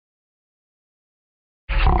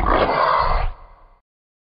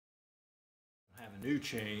new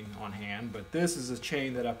chain on hand, but this is a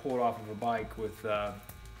chain that I pulled off of a bike with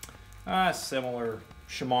similar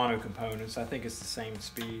Shimano components. I think it's the same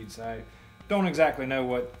speeds. I don't exactly know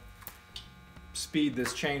what speed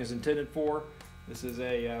this chain is intended for. This is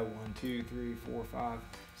a 1, 2, 3, 4, 5,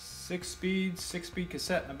 6 speed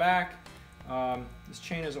cassette in the back. This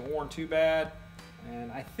chain isn't worn too bad,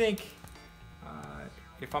 and I think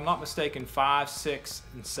if I'm not mistaken, 5, 6,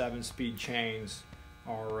 and 7 speed chains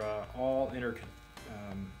are all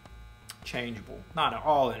interchangeable. Not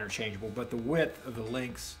all interchangeable, but the width of the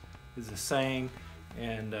links is the same,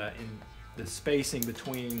 and in the spacing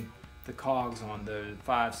between the cogs on the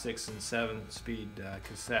 5, 6, and 7 speed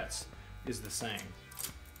cassettes is the same.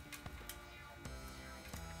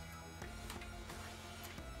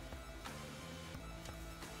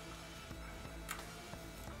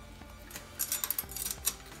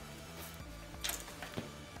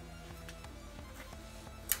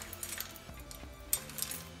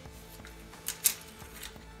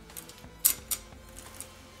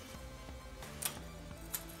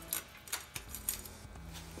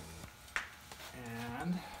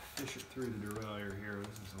 And fish it through the derailleur here.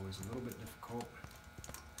 This is always a little bit difficult.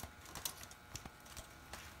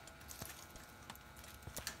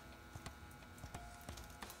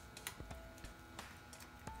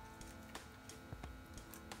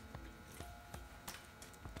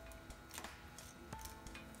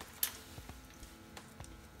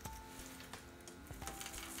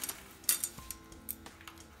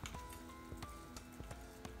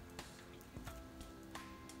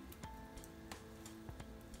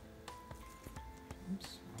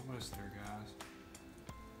 Oops, almost there, guys.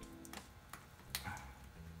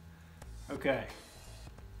 Okay.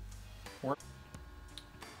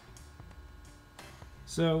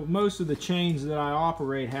 So most of the chains that I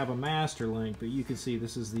operate have a master link, but you can see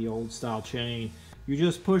this is the old style chain. You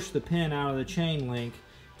just push the pin out of the chain link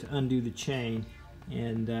to undo the chain,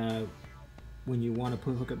 and when you want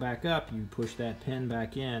to hook it back up, you push that pin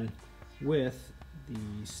back in with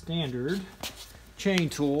the standard chain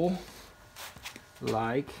tool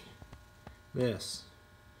like this.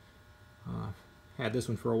 Had this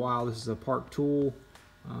one for a while. This is a Park Tool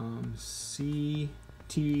CT-5.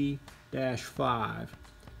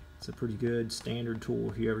 It's a pretty good standard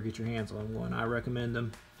tool if you ever get your hands on one. I recommend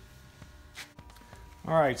them.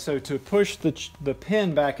 Alright, so to push the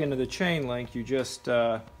pin back into the chain link, you just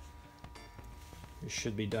it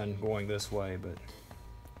should be done going this way, but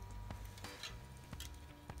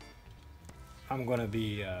I'm going to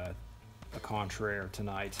be a contraire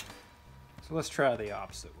tonight. So let's try the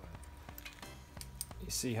opposite way. You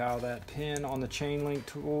see how that pin on the chain link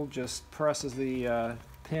tool just presses the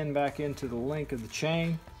pin back into the link of the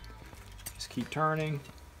chain. Just keep turning.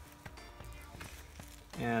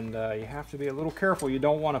 And you have to be a little careful. You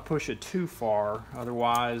don't want to push it too far,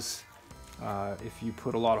 otherwise if you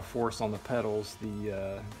put a lot of force on the pedals,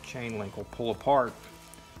 the chain link will pull apart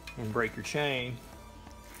and break your chain.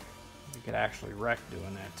 You could actually wreck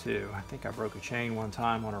doing that too. I think I broke a chain one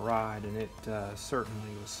time on a ride, and it certainly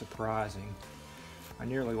was surprising. I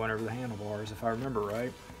nearly went over the handlebars, if I remember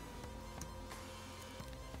right.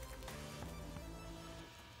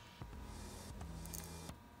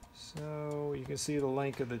 So you can see the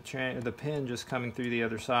link of the chain, the pin just coming through the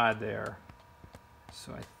other side there.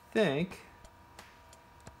 So I think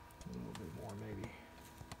a little bit more maybe.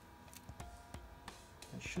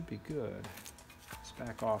 That should be good. Let's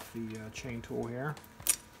back off the chain tool here.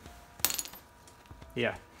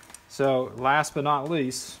 Yeah. So last but not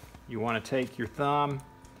least, you want to take your thumb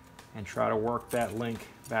and try to work that link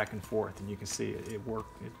back and forth, and you can see it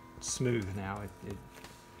worked. It's smooth now. It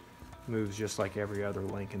moves just like every other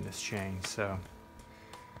link in this chain. So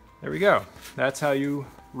there we go. That's how you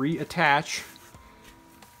reattach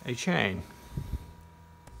a chain.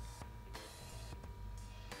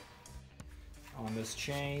 On this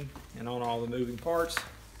chain and on all the moving parts.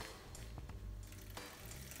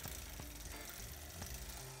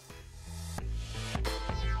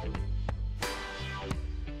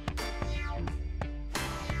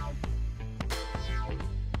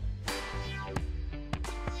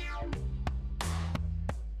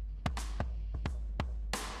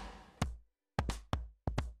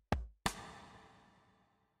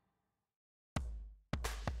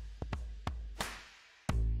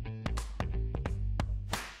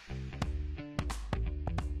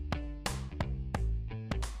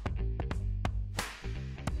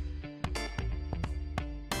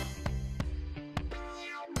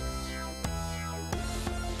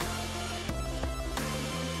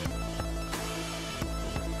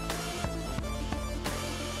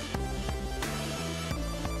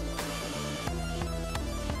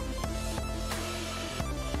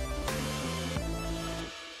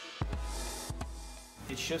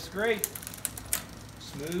 shifts great.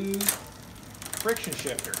 Smooth friction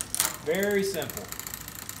shifter. Very simple.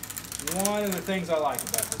 One of the things I like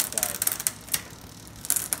about this bike.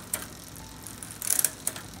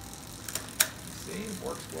 See, it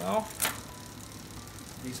works well.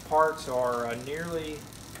 These parts are nearly,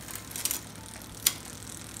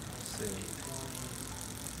 let's see,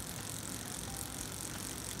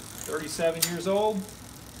 37 years old.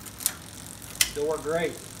 Still work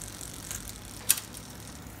great.